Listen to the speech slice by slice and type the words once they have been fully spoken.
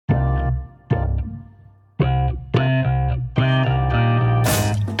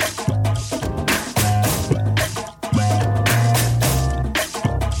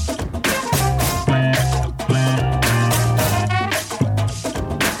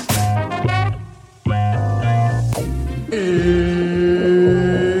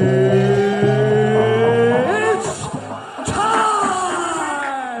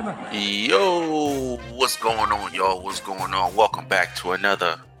to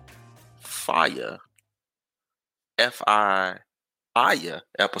another fire, F-I-fire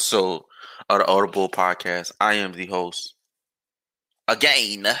episode of the Audible Podcast. I am the host,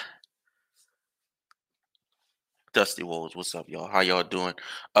 again, Dusty Wolves. What's up, y'all? How y'all doing?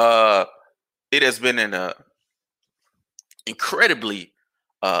 It has been an incredibly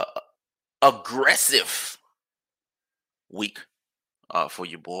aggressive week for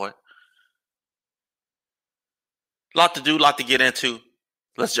your boy. Lot to do, lot to get into.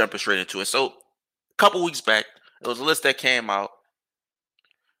 Let's jump straight into it. So, a couple weeks back, there was a list that came out.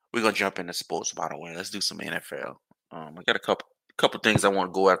 We're gonna jump into sports, by the way. Let's do some NFL. I got a couple things I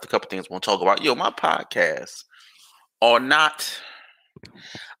want to go after, a couple things I want to talk about. Yo, my podcasts are not.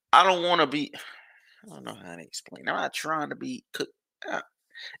 I don't want to be. I don't know how to explain. I'm not trying to be.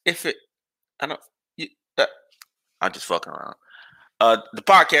 If it, I don't. I'm just fucking around. The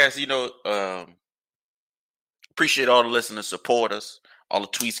podcast, appreciate all the listeners, supporters, all the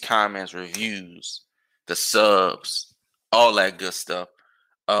tweets, comments, reviews, the subs, all that good stuff.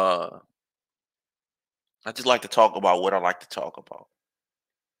 I just like to talk about what I like to talk about.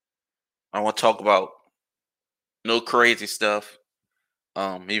 I want to talk about no crazy stuff,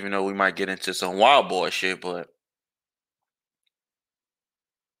 even though we might get into some wild boy shit, but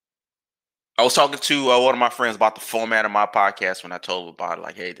I was talking to one of my friends about the format of my podcast when I told him about it,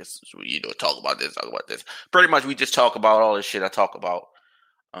 like, hey, this is what talk about this, talk about this. Pretty much we just talk about all this shit I talk about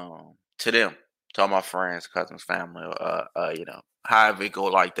to them, to all my friends, cousins, family, however it go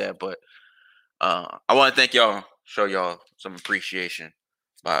like that. But I want to thank y'all, show y'all some appreciation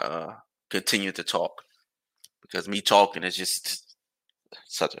by continuing to talk, because me talking is just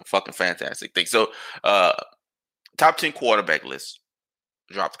such a fucking fantastic thing. So top 10 quarterback list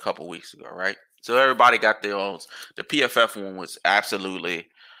dropped a couple weeks ago, right? So everybody got their own. The PFF one was absolutely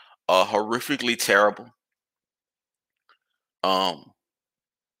horrifically terrible.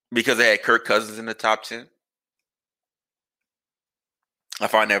 Because they had Kirk Cousins in the top 10. I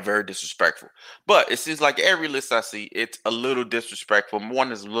find that very disrespectful. But it seems like every list I see, it's a little disrespectful.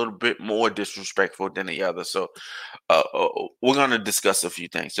 One is a little bit more disrespectful than the other. So we're going to discuss a few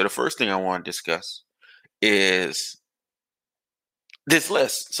things. So the first thing I want to discuss is this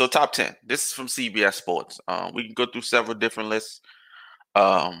list. So top 10. This is from CBS Sports. We can go through several different lists,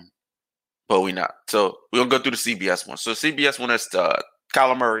 but we're not. So we're going to go through the CBS one. So CBS one is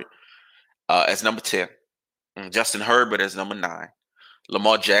Kyler Murray as number 10. Justin Herbert as number 9.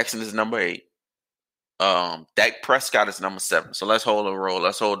 Lamar Jackson is number 8. Dak Prescott is number 7. So let's hold a roll.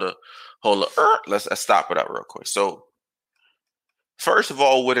 Let's let's stop it up real quick. So first of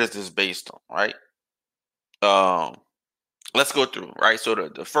all, what is this based on, right? Let's go through, right? So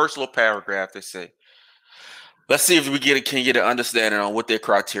the first little paragraph, they say, let's see if we can get an understanding on what their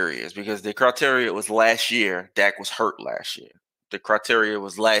criteria is, because their criteria was last year. Dak was hurt last year. The criteria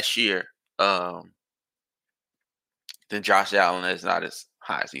was last year. Then Josh Allen is not as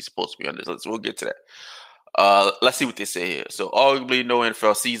high as he's supposed to be on this list. So we'll get to that. Let's see what they say here. So arguably no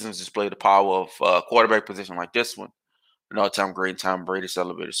NFL seasons display the power of quarterback position like this one. An all-time great Tom Brady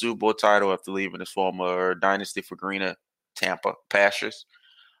celebrated Super Bowl title after leaving his former dynasty for greener Tampa pastures.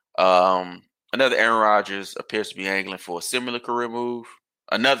 Another Aaron Rodgers appears to be angling for a similar career move.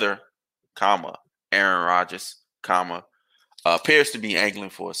 Another, Aaron Rodgers, appears to be angling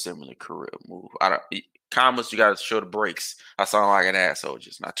for a similar career move. Commas, you got to show the breaks. I sound like an asshole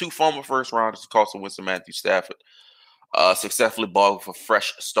just now. 2 former first rounders, Carson Wentz and Matthew Stafford, successfully bargained for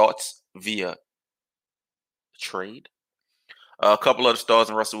fresh starts via trade. A couple other stars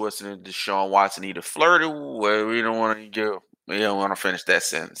in Russell Wilson and Deshaun Watson either flirted. Well, we don't want to finish that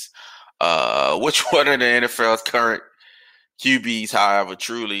sentence. Which one of the NFL's current QBs, however,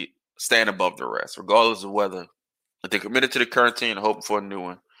 truly stand above the rest, regardless of whether they're committed to the current team and hoping for a new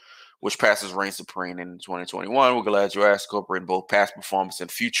one? Which passes reign supreme in 2021? We're glad you asked. Incorporating both past performance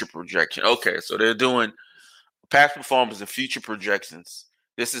and future projection. Okay, so they're doing past performance and future projections.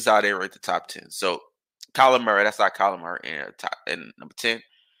 This is how they rate the top 10. So Kyler Murray, that's not Kyler Murray in number 10.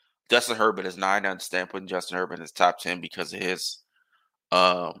 Justin Herbert is 9. I understand putting Justin Herbert in his top 10 because of his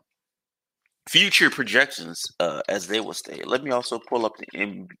future projections, as they will state. Let me also pull up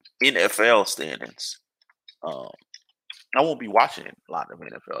the NFL standings. I won't be watching a lot of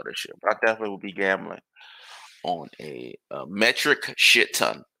NFL this year, but I definitely will be gambling on a metric shit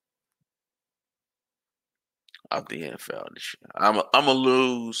ton of the NFL this year. I'm gonna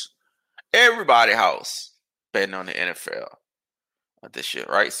lose everybody house betting on the NFL this year,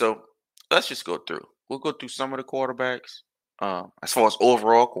 right? So let's just go through. We'll go through some of the quarterbacks as far as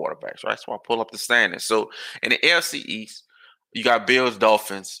overall quarterbacks, right? So I'll pull up the standings. So in the AFC East, you got Bills,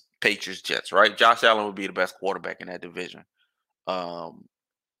 Dolphins, Patriots, Jets, right? Josh Allen would be the best quarterback in that division. Um,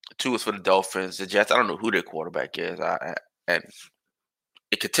 2 is for the Dolphins. The Jets, I don't know who their quarterback is. And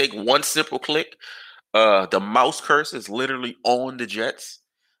it could take one simple click. The mouse curse is literally on the Jets.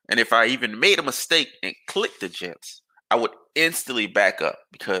 And if I even made a mistake and clicked the Jets, I would instantly back up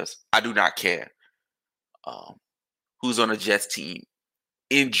because I do not care who's on the Jets team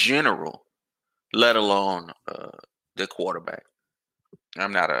in general, let alone the quarterback.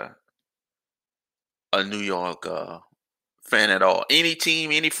 I'm not a New York fan at all. Any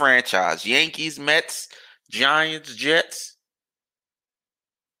team, any franchise, Yankees, Mets, Giants, Jets,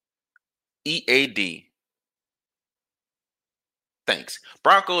 EAD. Thanks.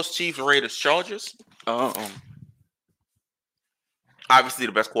 Broncos, Chiefs, Raiders, Chargers. Obviously,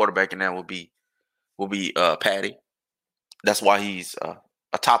 the best quarterback in that will be Patty. That's why he's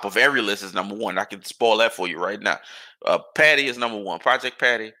atop of every list is number one. I can spoil that for you right now. Patty is number one. Project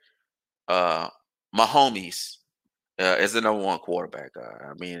Patty. Mahomes is the number one quarterback.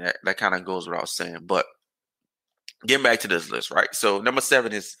 I mean, that kind of goes without saying. But getting back to this list, right? So number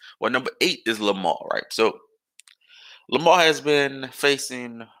 8 is Lamar, right? So Lamar has been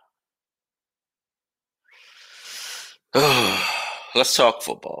facing. Let's talk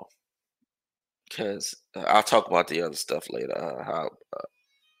football because I'll talk about the other stuff later. How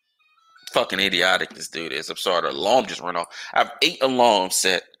fucking idiotic this dude is. I'm sorry, the alarm just went off. I have 8 alarms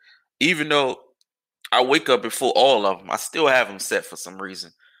set, even though I wake up before all of them. I still have them set for some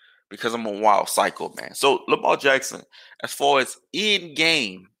reason because I'm a wild psycho, man. So Lamar Jackson, as far as in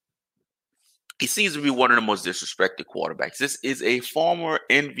game, he seems to be one of the most disrespected quarterbacks. This is a former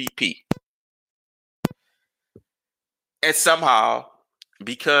MVP. And somehow,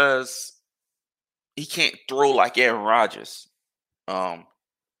 because he can't throw like Aaron Rodgers,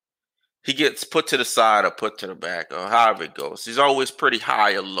 he gets put to the side or put to the back or however it goes. He's always pretty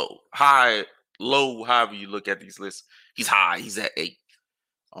high or low. High, low, however you look at these lists. He's high. He's at 8.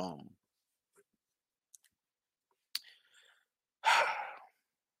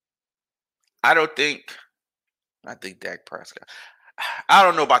 I think Dak Prescott. I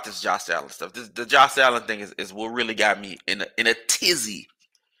don't know about this Josh Allen stuff. The Josh Allen thing is what really got me in a tizzy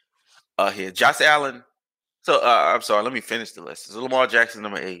here. Josh Allen. So I'm sorry. Let me finish the list. So Lamar Jackson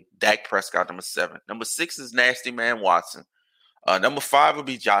number 8, Dak Prescott number 7, number 6 is Nasty Man Watson. Number 5 would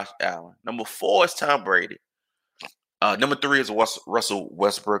be Josh Allen. Number 4 is Tom Brady. Number 3 is Russell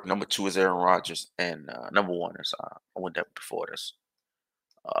Westbrook. Number 2 is Aaron Rodgers, and number 1 is I went there before this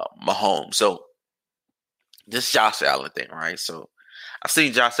Mahomes. So this Josh Allen thing, right? So I've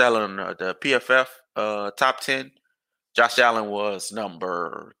seen Josh Allen on the PFF top 10. Josh Allen was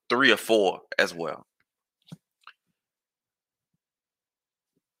number 3 or 4 as well.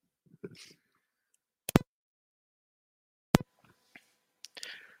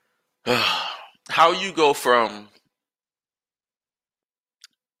 How you go from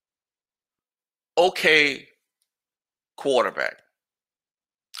okay quarterback?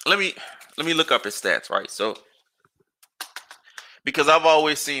 Let me look up his stats, right? So because I've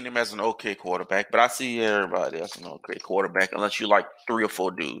always seen him as an okay quarterback, but I see everybody as an okay quarterback unless you like 3 or 4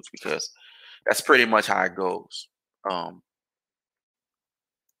 dudes, because that's pretty much how it goes.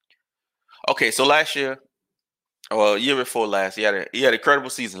 Okay, so last year, well, year before last, he had an incredible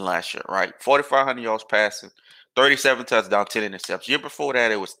season last year, right? 4,500 yards passing, 37 touchdowns, 10 interceptions. Year before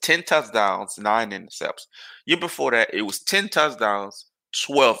that, it was 10 touchdowns, 9 interceptions. Year before that, it was 10 touchdowns,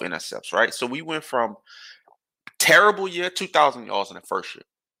 12 interceptions, right? So we went from terrible year, 2,000 yards in the first year.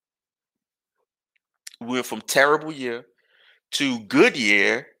 We went from terrible year to good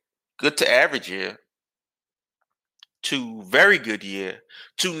year, good to average year, to very good year,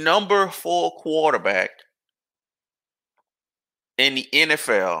 to number 4 quarterback in the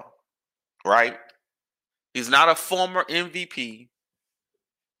NFL, right? He's not a former MVP.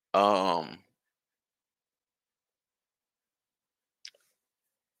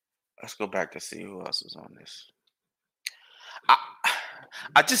 Let's go back to see who else is on this.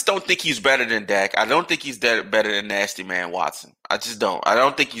 I just don't think he's better than Dak. I don't think he's better than Nasty Man Watson. I just don't. I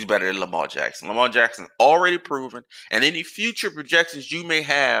don't think he's better than Lamar Jackson. Lamar Jackson already proven, and any future projections you may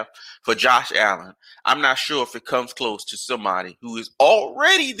have for Josh Allen, I'm not sure if it comes close to somebody who is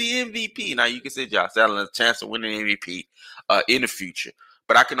already the MVP. Now, you can say Josh Allen has a chance of winning MVP in the future,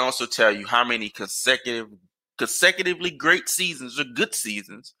 but I can also tell you how many consecutively great seasons or good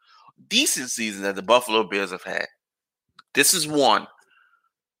seasons, decent seasons that the Buffalo Bills have had. This is one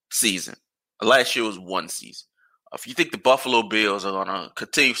season. Last year was one season. If you think the Buffalo Bills are gonna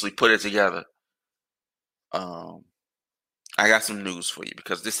continuously put it together, I got some news for you,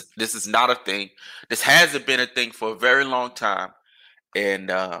 because this is not a thing. This hasn't been a thing for a very long time,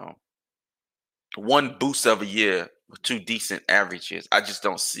 and one boost of a year with 2 decent averages. I just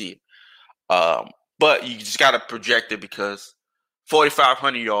don't see it. But you just got to project it because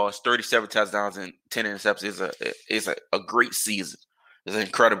 4,500 yards, 37 touchdowns, and 10 interceptions is a great season. It's an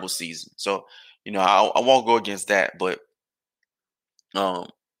incredible season. So, I won't go against that. But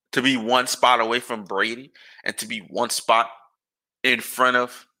to be one spot away from Brady and to be one spot in front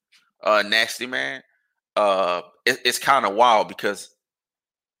of Nasty Man, it's kind of wild because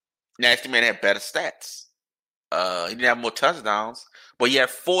Nasty Man had better stats. He didn't have more touchdowns, but he had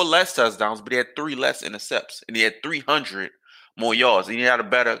 4 less touchdowns, but he had 3 less intercepts, and he had 300 more yards. And he had a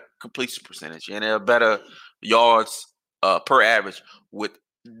better completion percentage, and he had better yards per average with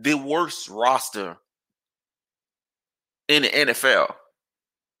the worst roster in the NFL.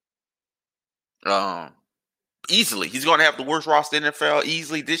 Easily, he's going to have the worst roster in the NFL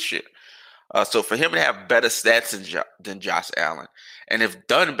easily this year. So for him to have better stats than Josh Allen, and have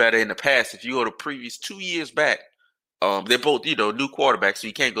done better in the past, if you go to previous 2 years back, they're both new quarterbacks, so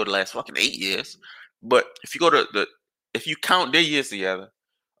you can't go the last fucking 8 years. But if you go to if you count their years together,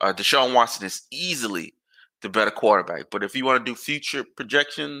 Deshaun Watson is easily the better quarterback. But if you want to do future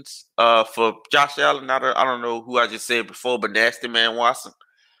projections for Josh Allen, I don't know who I just said before, but Nasty Man Watson.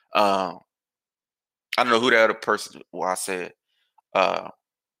 I don't know who the other person I said.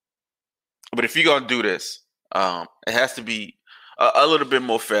 But if you're gonna do this, it has to be a little bit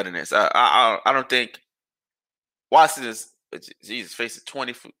more fair than this. I don't think Watson is Jesus facing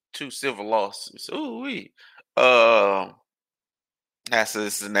 22 civil lawsuits. Ooh wee. This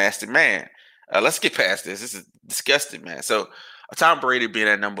is a nasty man. Let's get past this. This is disgusting, man. So Tom Brady being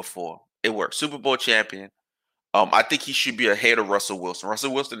at number 4, it worked. Super Bowl champion. I think he should be ahead of Russell Wilson.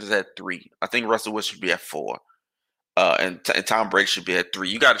 Russell Wilson is at 3. I think Russell Wilson should be at 4. And Tom Brady should be at 3.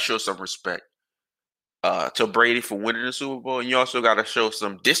 You got to show some respect to Brady for winning the Super Bowl, and you also got to show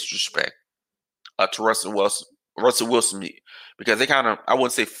some disrespect to Russell Wilson, because they kind of, I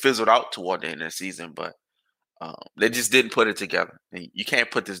wouldn't say fizzled out toward the end of the season, but they just didn't put it together. And you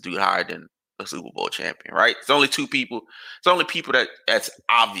can't put this dude higher than a Super Bowl champion, right? It's only 2 people. It's only people that's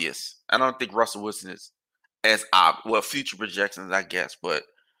obvious. I don't think Russell Wilson is as well, future projections, I guess, but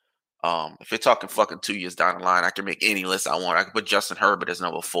if you're talking fucking 2 years down the line, I can make any list I want. I can put Justin Herbert as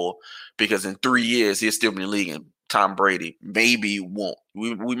number 4 because in 3 years he'll still be in the league, and Tom Brady maybe won't.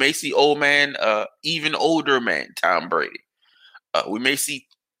 We may see old man, even older man Tom Brady. We may see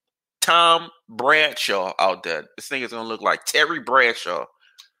Tom Bradshaw out there. This thing is gonna look like Terry Bradshaw.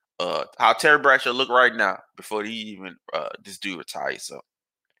 How Terry Bradshaw look right now before he even this dude retires. So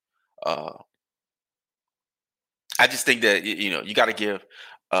I just think that you got to give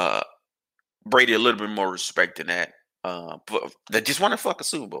Brady a little bit more respect than that. But they just want to fuck a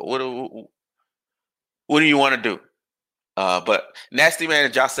Super Bowl. What do you want to do? But Nasty Man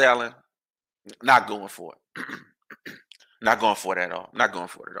and Josh Allen, not going for it. Not going for it at all. Not going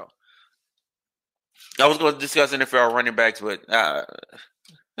for it at all. I was going to discuss NFL running backs, but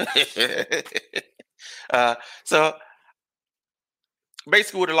so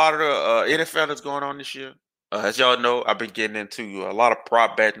basically with a lot of the NFL that's going on this year, as y'all know, I've been getting into a lot of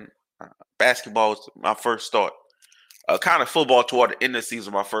prop betting. Basketball was my first start. Kind of football toward the end of the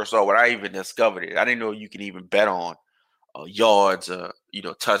season, my first start, when I even discovered it. I didn't know you can even bet on yards,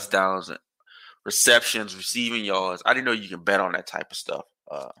 touchdowns, and receptions, receiving yards. I didn't know you can bet on that type of stuff.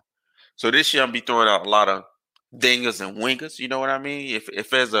 So this year, I'm be throwing out a lot of dingers and wingers. You know what I mean? If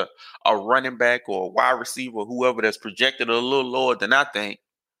there's a running back or a wide receiver or whoever that's projected a little lower than I think,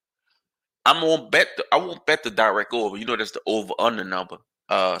 I won't bet the direct over. That's the over under number.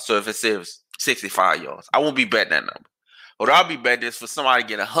 So if it says 65 yards, I won't be betting that number. What I'll be betting is for somebody to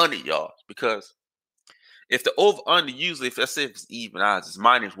get 100 yards, because if the over under, usually if it's even odds, it's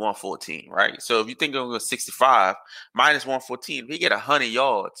minus 114, right? So if you think I'm going to go 65 minus 114, if you get 100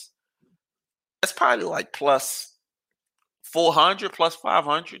 yards, that's probably like plus 400, plus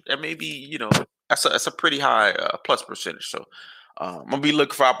 500. That may be, that's a pretty high plus percentage. So I'm gonna be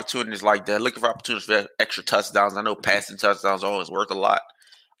looking for opportunities like that, looking for opportunities for extra touchdowns. I know passing touchdowns are always worth a lot.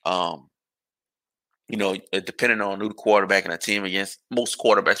 Depending on who the quarterback in a team against, most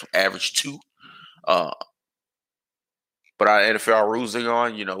quarterbacks will average 2. But our NFL rules are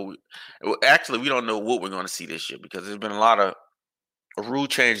on, we don't know what we're going to see this year, because there's been a lot of rule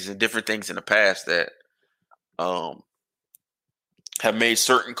changes and different things in the past that have made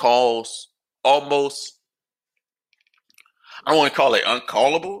certain calls almost, I don't want to call it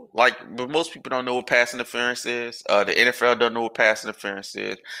uncallable, but most people don't know what pass interference is. The NFL don't know what pass interference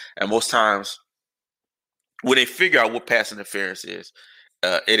is. And most times when they figure out what pass interference is,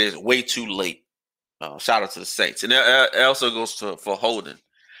 it is way too late. Shout out to the Saints. And it also goes for holding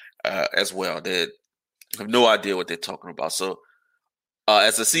as well. have no idea what they're talking about. So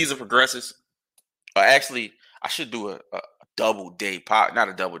as the season progresses, actually, I should do a double day not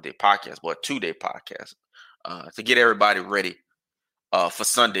a double day podcast, but a 2-day podcast to get everybody ready for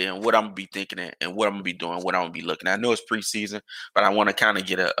Sunday and what I'm gonna be thinking and what I'm gonna be doing, what I'm gonna be looking at. I know it's preseason, but I want to kind of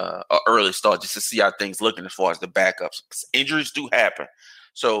get a early start just to see how things looking as far as the backups. Injuries do happen,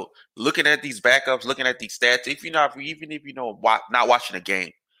 so looking at these backups, looking at these stats, even if you know not watching a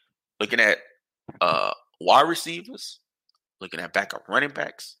game, looking at wide receivers, looking at backup running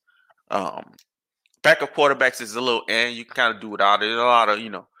backs, backup quarterbacks is a little, and you can kind of do without it. There's a lot of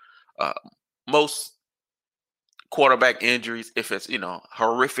most quarterback injuries, if it's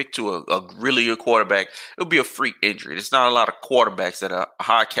horrific to a really good quarterback, it'll be a freak injury. There's not a lot of quarterbacks that are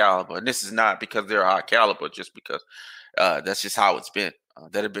high caliber, and this is not because they're high caliber, just because that's just how it's been.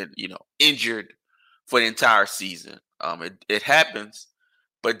 That have been injured for the entire season. It happens,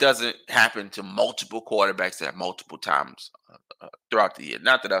 but it doesn't happen to multiple quarterbacks at multiple times throughout the year.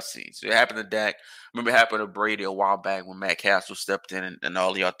 Not that I've seen. So it happened to Dak. Remember it happened to Brady a while back when Matt Castle stepped in, and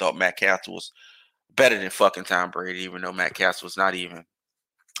all y'all thought Matt Castle was better than fucking Tom Brady, even though Matt Castle was not even.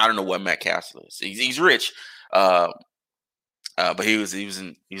 I don't know what Matt Castle is. He's rich, but he's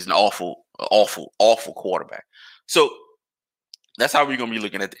an awful quarterback. So that's how we're gonna be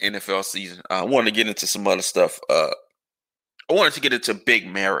looking at the NFL season. I wanted to get into some other stuff. I wanted to get into Big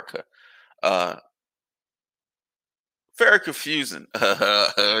America. Very confusing.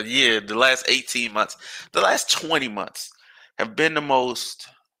 Yeah, the last 18 months, the last 20 months have been the most.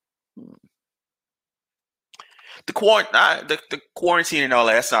 The quarantine and all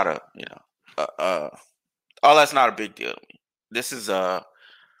that, that's not all that's not a big deal to me. This is an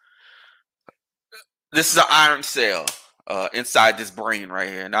iron cell inside this brain right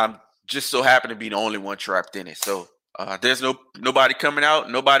here, and I'm just so happen to be the only one trapped in it. So there's nobody coming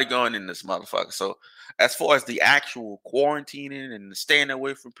out, nobody going in this motherfucker. So as far as the actual quarantining and staying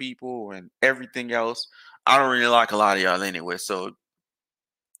away from people and everything else, I don't really like a lot of y'all anyway. So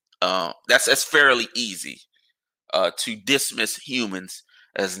that's fairly easy to dismiss humans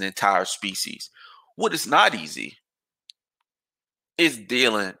as an entire species. What is not easy is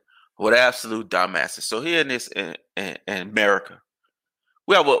dealing with absolute dumbasses. So here in America,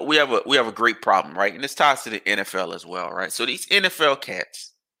 we have a great problem, right? And this ties to the NFL as well, right? So these NFL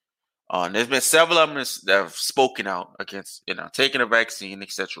cats, there's been several of them that have spoken out against taking a vaccine,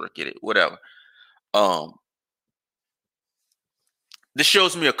 etc. Get it, whatever. This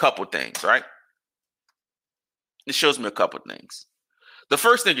shows me a couple things, right? It shows me a couple things. The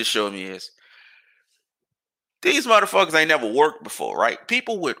first thing it showed me is these motherfuckers ain't never worked before, right?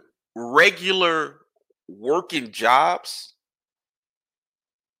 People with regular working jobs,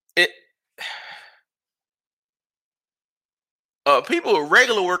 people with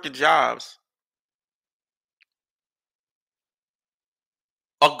regular working jobs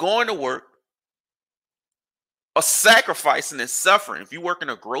are going to work, are sacrificing and suffering. If you work in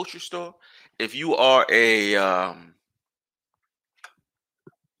a grocery store, if you are a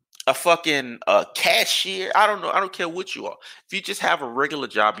fucking cashier, I don't care what you are. If you just have a regular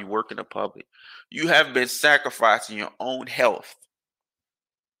job, you work in the public, you have been sacrificing your own health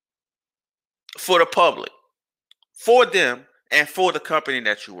for the public, for them, and for the company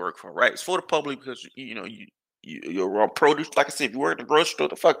that you work for, right? It's for the public because you're on produce. Like I said, if you work in the grocery store,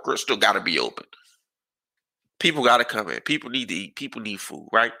 the fuck grocery store got to be open. People got to come in. People need to eat. People need food,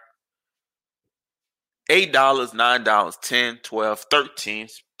 right? $8, $9, $10, $12,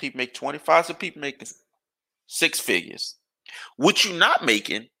 $13. People make 25, so people making six figures. What you not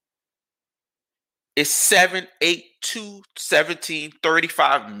making is $7, $8, $2, $17,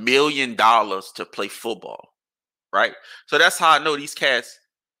 $35 million to play football, right? So that's how I know these cats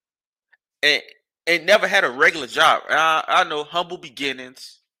and never had a regular job. I know humble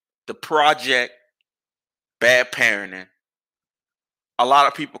beginnings, the project, bad parenting. A lot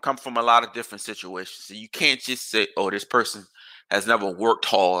of people come from a lot of different situations. So you can't just say, oh, this person has never worked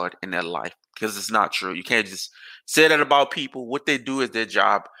hard in their life, because it's not true. You can't just say that about people. What they do is their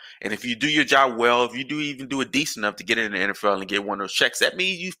job. And if you do your job well, if you even do it decent enough to get in the NFL and get one of those checks, that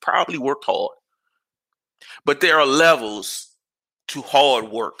means you've probably worked hard. But there are levels to hard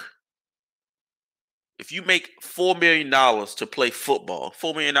work. If you make $4 million to play football,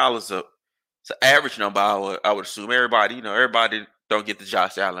 $4 million is an average number. I would assume everybody don't get the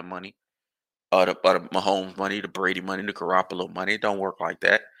Josh Allen money, the Mahomes money, the Brady money, the Garoppolo money. It don't work like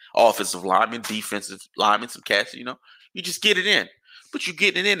that. Offensive linemen, defensive linemen, some cats, you just get it in. But you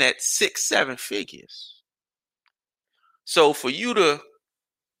get it in at 6-7 figures. So for you to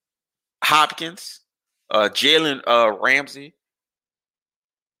Hopkins, Jalen Ramsey,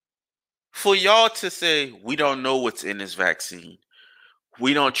 For y'all to say we don't know what's in this vaccine,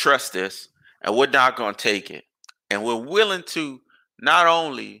 we don't trust this, and we're not going to take it, and we're willing to not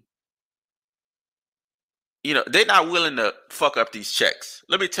only, they're not willing to fuck up these checks.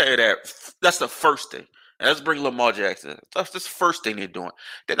 Let me tell you that. That's the first thing. And let's bring Lamar Jackson. That's the first thing they're doing.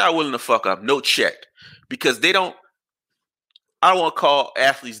 They're not willing to fuck up no check because they don't. I don't want to call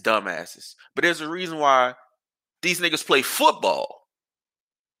athletes dumbasses, but there's a reason why these niggas play football.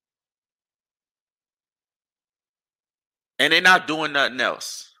 And they're not doing nothing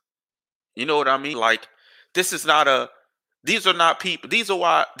else. You know what I mean? Like, these are not people. This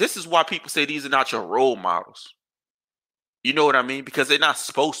is why people say these are not your role models. You know what I mean? Because they're not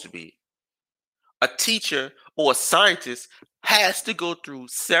supposed to be. A teacher or a scientist has to go through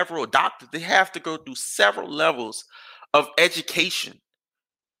several doctors. They have to go through several levels of education.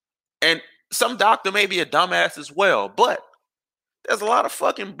 And some doctor may be a dumbass as well, but there's a lot of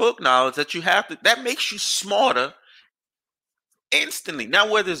fucking book knowledge that makes you smarter instantly.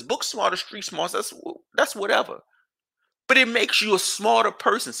 Now, whether it's book smart or street smart, that's whatever. But it makes you a smarter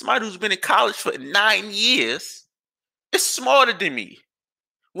person. Somebody who's been in college for 9 years is smarter than me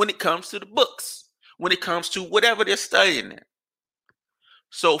when it comes to the books, when it comes to whatever they're studying in.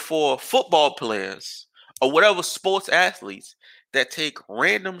 So for football players or whatever sports athletes that take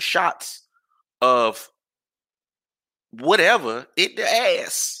random shots of whatever in their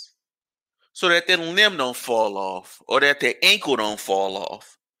ass so that their limb don't fall off or that their ankle don't fall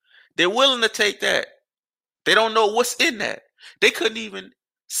off, they're willing to take that. They don't know what's in that. They couldn't even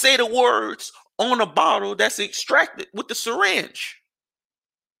say the words on a bottle that's extracted with the syringe.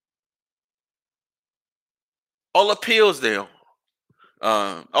 All the pills they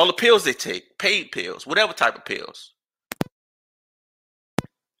take, pain pills, whatever type of pills.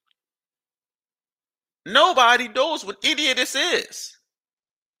 Nobody knows what any of this is.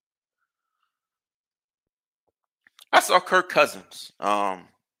 I saw Kirk Cousins.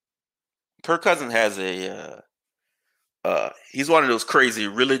 Kirk Cousins has he's one of those crazy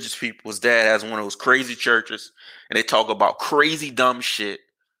religious people. His dad has one of those crazy churches, and they talk about crazy dumb shit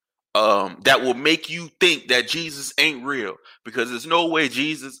that will make you think that Jesus ain't real, because there's no way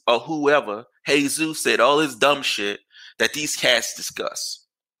Jesus or whoever, Jesus, said all this dumb shit that these cats discuss.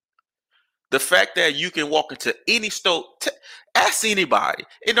 The fact that you can walk into any store, ask anybody.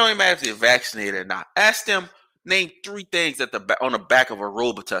 It don't even matter if they're vaccinated or not. Ask them, name 3 things on the back of a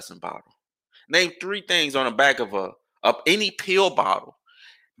Robitussin bottle. Name 3 things on the back of any pill bottle.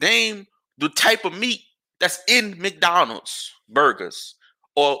 Name the type of meat that's in McDonald's burgers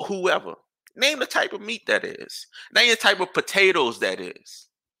or whoever. Name the type of meat that is. Name the type of potatoes that is.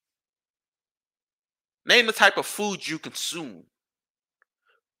 Name the type of food you consume.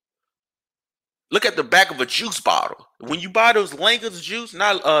 Look at the back of a juice bottle. When you buy those Langer's juice,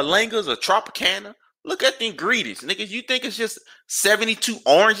 not Langer's or Tropicana, look at the ingredients. Niggas, you think it's just 72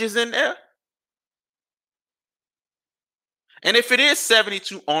 oranges in there? And if it is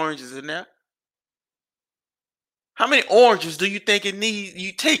 72 oranges in there, how many oranges do you think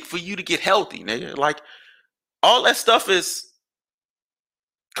you take for you to get healthy, nigga? Like, all that stuff is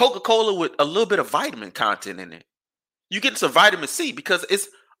Coca-Cola with a little bit of vitamin content in it. You get some vitamin C because it's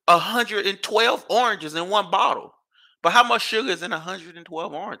 112 oranges in one bottle. But how much sugar is in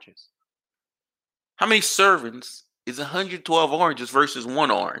 112 oranges? How many servings is 112 oranges versus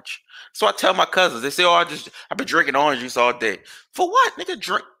 1 orange? So I tell my cousins, they say, "Oh, I've been drinking orange juice all day." For what,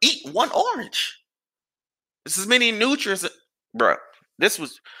 nigga? Eat 1 orange. This is many nutrients, bro. This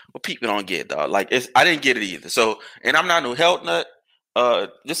was what people don't get, dog. Like, I didn't get it either. So, and I'm not no health nut.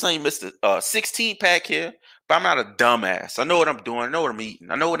 This ain't Mr. 16 pack here, but I'm not a dumbass. I know what I'm doing. I know what I'm eating.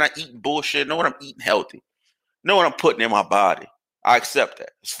 I know when I'm eating bullshit. I know when I'm eating healthy. I know what I'm putting in my body. I accept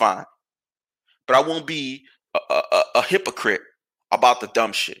that. It's fine. But I won't be a hypocrite about the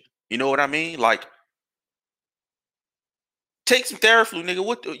dumb shit. You know what I mean? Like, take some Theraflu,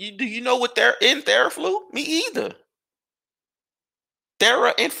 nigga. Do you know what they're in Theraflu? Me either.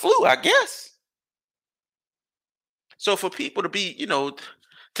 Thera and flu, I guess. So for people to be,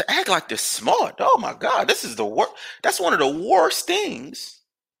 to act like they're smart, oh my God, this is the worst. That's one of the worst things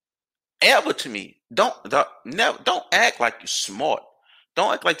ever to me. Don't act like you're smart.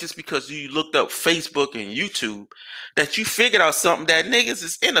 Don't act like just because you looked up Facebook and YouTube that you figured out something that niggas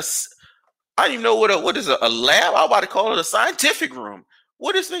is in I don't even know what is a lab. I'm about to call it a scientific room.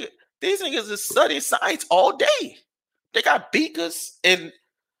 What is nigga? These niggas is studying science all day. They got beakers and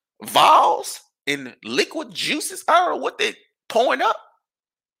vials and liquid juices. I don't know what they're pouring up,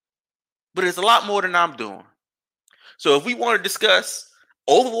 but it's a lot more than I'm doing. So if we want to discuss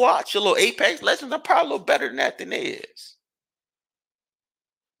Overwatch, a little Apex Legends, I'm probably a little better than that than they is.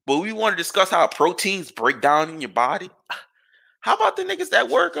 But we want to discuss how proteins break down in your body. How about the niggas that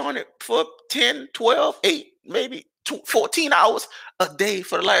work on it for 10, 12, 8, maybe 14 hours a day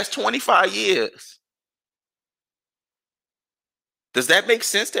for the last 25 years? Does that make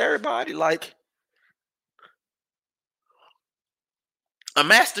sense to everybody? Like a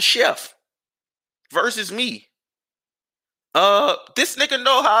master chef versus me. This nigga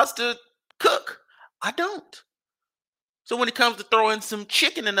know how to cook. I don't. So when it comes to throwing some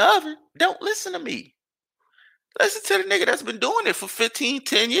chicken in the oven, don't listen to me. Listen to the nigga that's been doing it for 15,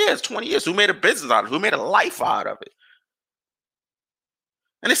 10 years, 20 years, who made a business out of it, who made a life out of it.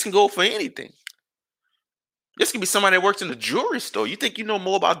 And this can go for anything. This can be somebody that works in a jewelry store. You think you know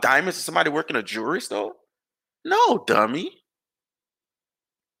more about diamonds than somebody working in a jewelry store? No, dummy.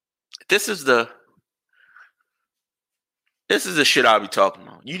 This is the shit I'll be talking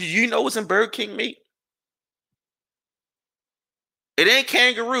about. You know what's in Burger King meat? It ain't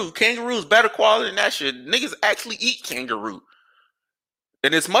kangaroo. Kangaroo's better quality than that shit. Niggas actually eat kangaroo.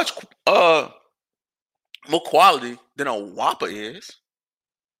 And it's much more quality than a Whopper is.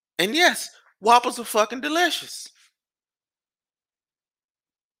 And yes, Whoppers are fucking delicious.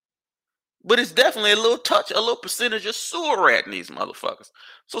 But it's definitely a little percentage of sewer rat in these motherfuckers.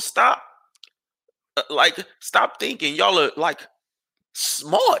 So stop thinking y'all are like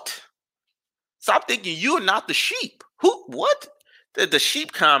smart. Stop thinking you're not the sheep. What? The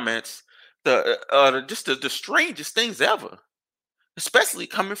sheep comments, just the strangest things ever. Especially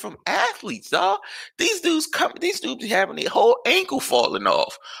coming from athletes, dog. These dudes be having their whole ankle falling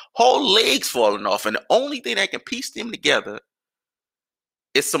off, whole legs falling off, and the only thing that can piece them together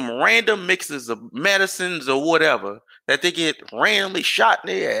is some random mixes of medicines or whatever that they get randomly shot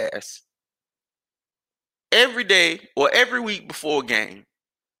in their ass every day or every week before a game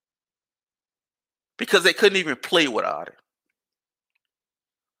because they couldn't even play without it.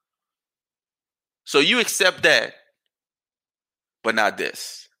 So you accept that, but not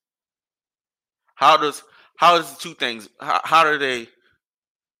this. How does the two things, how do they,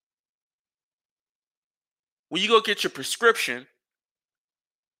 when you go get your prescription,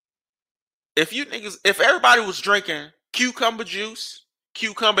 if everybody was drinking cucumber juice,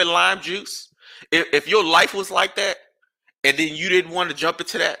 cucumber and lime juice, if your life was like that, and then you didn't want to jump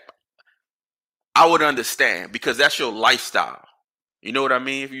into that, I would understand because that's your lifestyle. You know what I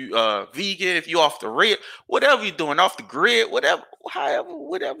mean? If you vegan, if you off the grid, whatever you're doing, off the grid, whatever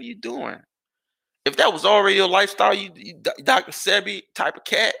you're doing. If that was already your lifestyle, you Dr. Sebi type of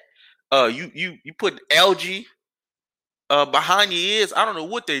cat, you put algae behind your ears. I don't know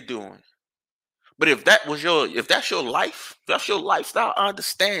what they're doing. But if that's your life, that's your lifestyle, I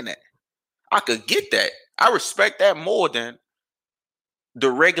understand that. I could get that. I respect that more than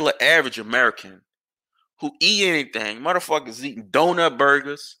the regular average American who eat anything. Motherfuckers eating donut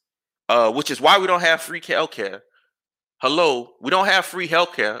burgers, which is why we don't have free healthcare. Hello, we don't have free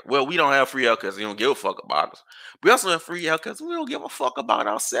healthcare. Well, we don't have free healthcare because we don't give a fuck about us. We also have free healthcare because we don't give a fuck about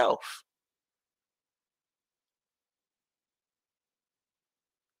ourselves.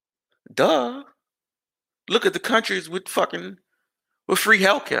 Duh. Look at the countries with free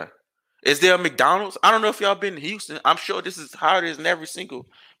healthcare. Is there a McDonald's? I don't know if y'all been in Houston. I'm sure this is how it is in every single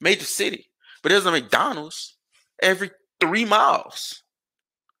major city. But there's a McDonald's every 3 miles.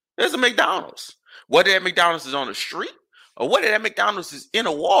 There's a McDonald's. Whether that McDonald's is on the street or whether that McDonald's is in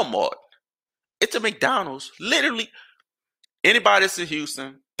a Walmart, it's a McDonald's. Literally, anybody that's in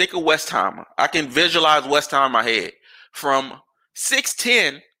Houston, think of Westheimer. I can visualize Westheimer in my head. From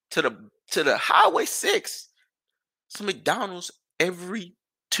 610 to the Highway 6, it's a McDonald's every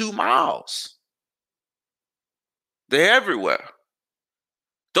 2 miles. They're everywhere.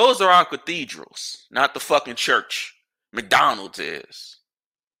 Those are our cathedrals, not the fucking church. McDonald's is.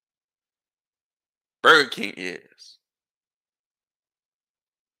 Burger King is.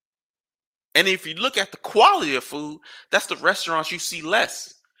 And if you look at the quality of food, that's the restaurants you see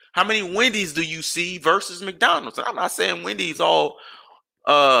less. How many Wendy's do you see versus McDonald's? And I'm not saying Wendy's is all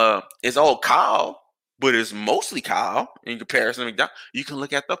cow, but it's mostly cow in comparison to McDonald's. You can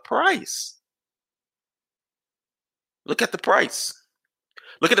look at the price. Look at the price.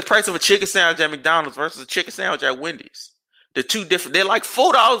 Look at the price of a chicken sandwich at McDonald's versus a chicken sandwich at Wendy's. They're two different. They're like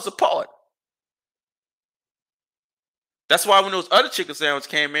 $4 apart. That's why when those other chicken sandwiches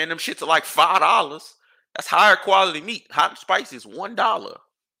came in, them shits are like $5. That's higher quality meat. Hot and spicy is $1.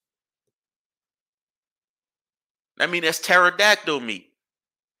 I mean, that's pterodactyl meat.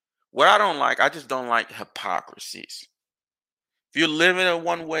 What I just don't like hypocrisies. If you're living in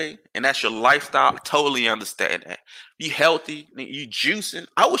one way and that's your lifestyle, I totally understand that. You healthy, you juicing.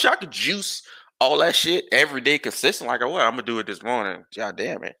 I wish I could juice all that shit every day consistent. Like, well, I'm gonna do it this morning. God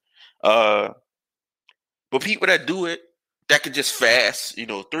damn it. But people that do it, that can just fast,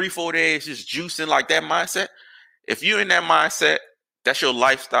 3-4 days, just juicing like that mindset. If you're in that mindset, that's your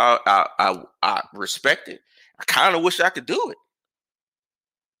lifestyle. I respect it. I kind of wish I could do it.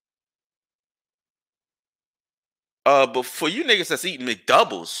 But for you niggas that's eating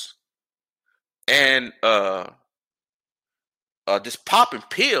McDoubles and just popping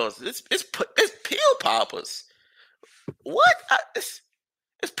pills, it's pill poppers. What? It's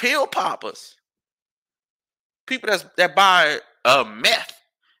pill poppers. People that buy meth,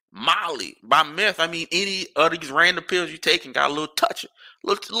 Molly. By meth, I mean any of these random pills you take and got a little touch,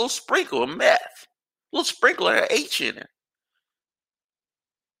 little sprinkle of meth, a little sprinkle of H in it.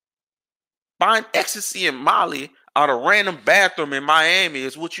 Buying ecstasy and Molly out of random bathroom in Miami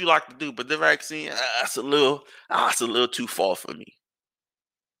is what you like to do, but the vaccine, that's a little too far for me.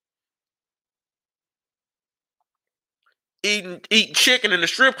 Eating chicken in the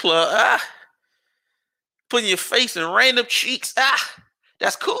strip club, putting your face in random cheeks,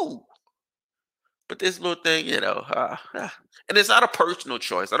 that's cool. But this little thing, and it's not a personal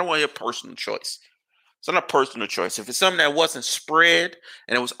choice. I don't want to hear personal choice. It's not a personal choice. If it's something that wasn't spread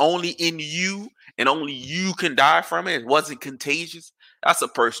and it was only in you and only you can die from it, it wasn't contagious, that's a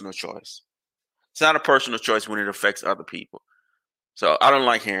personal choice. It's not a personal choice when it affects other people. So I don't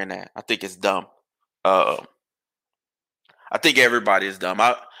like hearing that. I think it's dumb. I think everybody is dumb.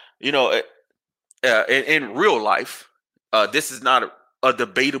 In real life, this is not a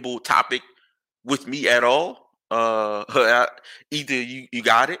debatable topic with me at all. Either you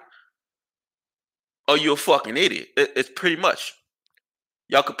got it, or you're a fucking idiot. It's pretty much.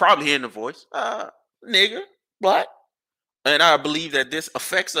 Y'all could probably hear in the voice, nigger, black. And I believe that this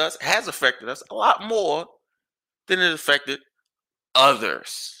has affected us a lot more than it affected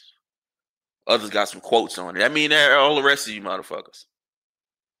others. Others got some quotes on it. I mean, all the rest of you motherfuckers.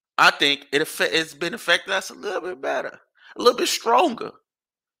 I think it's been affecting us a little bit better, a little bit stronger.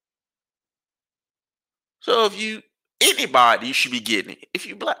 So anybody, you should be getting it. If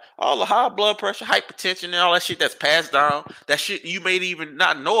you black, all the high blood pressure, hypertension, and all that shit that's passed down, that shit you may even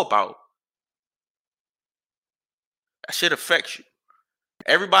not know about. That shit affects you.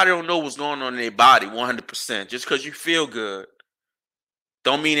 Everybody don't know what's going on in their body 100%. Just because you feel good,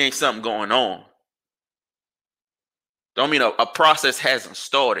 don't mean ain't something going on. Don't mean a process hasn't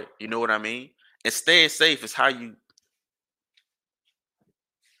started. You know what I mean? And staying safe is how you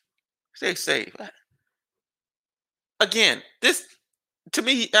stay safe. Again, this, to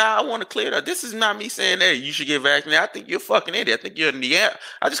me, I want to clear it up. This is not me saying, hey, you should get vaccinated. I think you're a fucking idiot. I think you're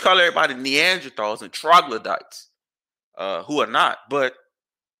I just call everybody Neanderthals and troglodytes, who are not. But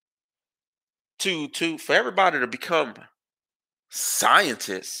for everybody to become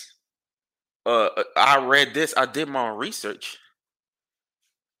scientists, I read this. I did my own research.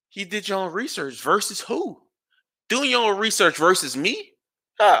 You did your own research versus who? Doing your own research versus me?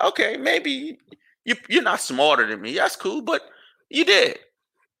 Okay, maybe you're not smarter than me. That's cool, but you did.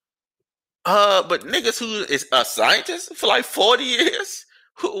 But niggas who is a scientist for like 40 years,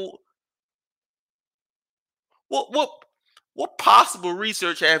 what possible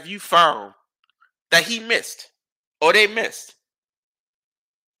research have you found that he missed or they missed?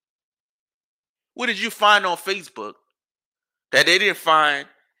 What did you find on Facebook that they didn't find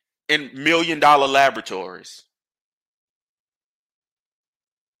in $1 million laboratories?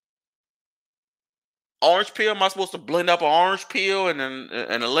 Orange peel? Am I supposed to blend up an orange peel and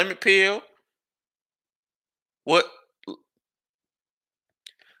a lemon peel? What?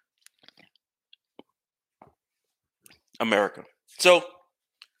 America. So,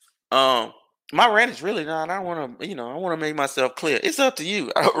 my rant is really not. I want to make myself clear. It's up to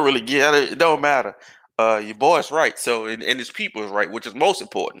you. I don't really get it. It don't matter. Your boy's right. So, and his people is right, which is most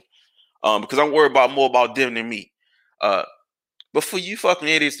important. Because I'm worried more about them than me. But for you fucking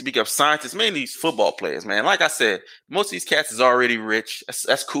idiots to become scientists, mainly these football players, man. Like I said, most of these cats is already rich.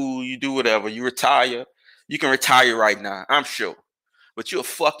 That's cool. You do whatever. You retire. You can retire right now, I'm sure. But you're a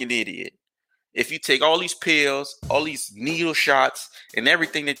fucking idiot. If you take all these pills, all these needle shots, and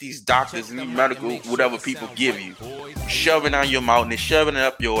everything that these doctors and these medical whatever people give you, shoving down your mouth and shoving it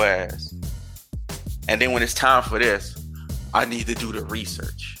up your ass. And then when it's time for this, I need to do the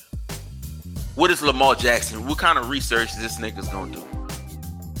research. What is Lamar Jackson? What kind of research this nigga's gonna do?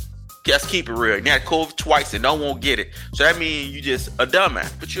 Let's keep it real. You got COVID twice and no one won't get it. So that means you just a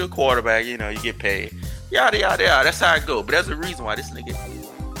dumbass. But you're a quarterback, you get paid. Yada, yada, yada. That's how it goes. But there's a reason why this nigga is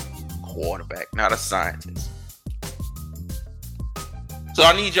a quarterback, not a scientist. So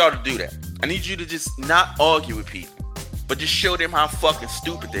I need y'all to do that. I need you to just not argue with people, but just show them how fucking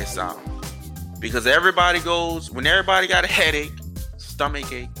stupid they sound. Because everybody goes, when everybody got a headache,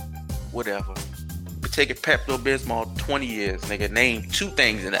 stomach ache, whatever, been taking Pepto-Bismol 20 years, nigga. Name 2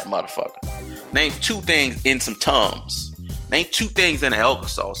 things in that motherfucker. Name 2 things in some Tums. Name 2 things in an Elka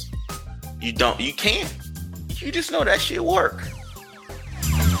sauce. You can't. You just know that shit work.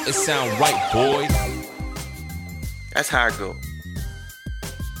 It sound right, boy. That's how I go.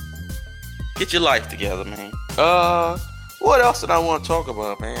 Get your life together, man. What else did I want to talk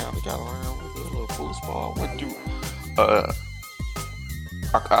about, man? I got around with a little foosball. Went through.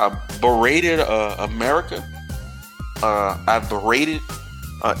 I berated America. I berated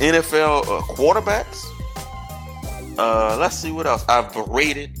NFL quarterbacks. Let's see what else. I've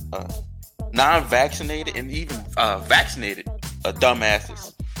berated non-vaccinated and even vaccinated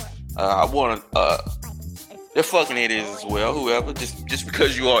dumbasses. I want they're fucking idiots as well. Whoever, just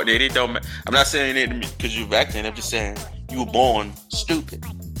because you are an idiot, don't. I'm not saying it because you're vaccinated. I'm just saying you were born stupid.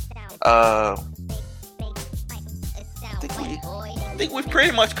 I think we've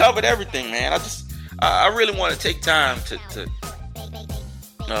pretty much covered everything, man. I really want to take time to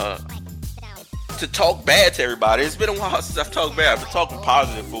talk bad to everybody. It's been a while since I've talked bad. I've been talking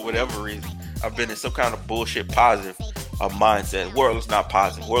positive for whatever reason. I've been in some kind of bullshit positive mindset. The world is not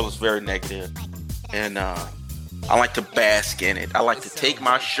positive. The world is very negative. And I like to bask in it. I like to take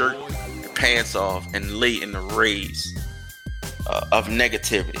my shirt and pants off and lay in the rays of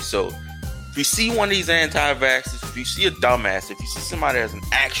negativity. So if you see one of these anti-vaxxers, if you see a dumbass, if you see somebody that's an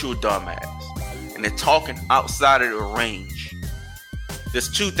actual dumbass and they're talking outside of the range, there's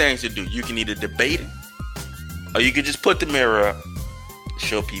 2 things to do. You can either debate it or you can just put the mirror up and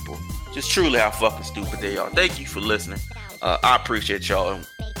show people just truly how fucking stupid they are. Thank you for listening. I appreciate y'all.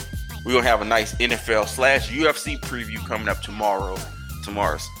 We're going to have a nice NFL/UFC preview coming up tomorrow.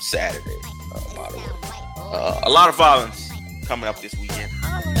 Tomorrow's Saturday, by the way. A lot of violence coming up this weekend.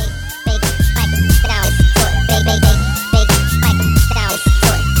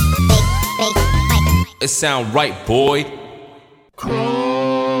 It sound right, boy. Cross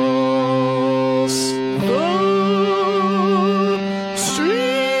the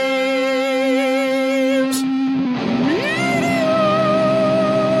streams.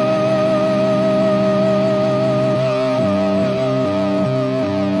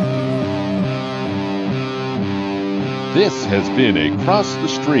 This has been a Cross the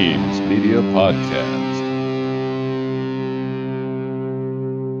Streams Media Podcast.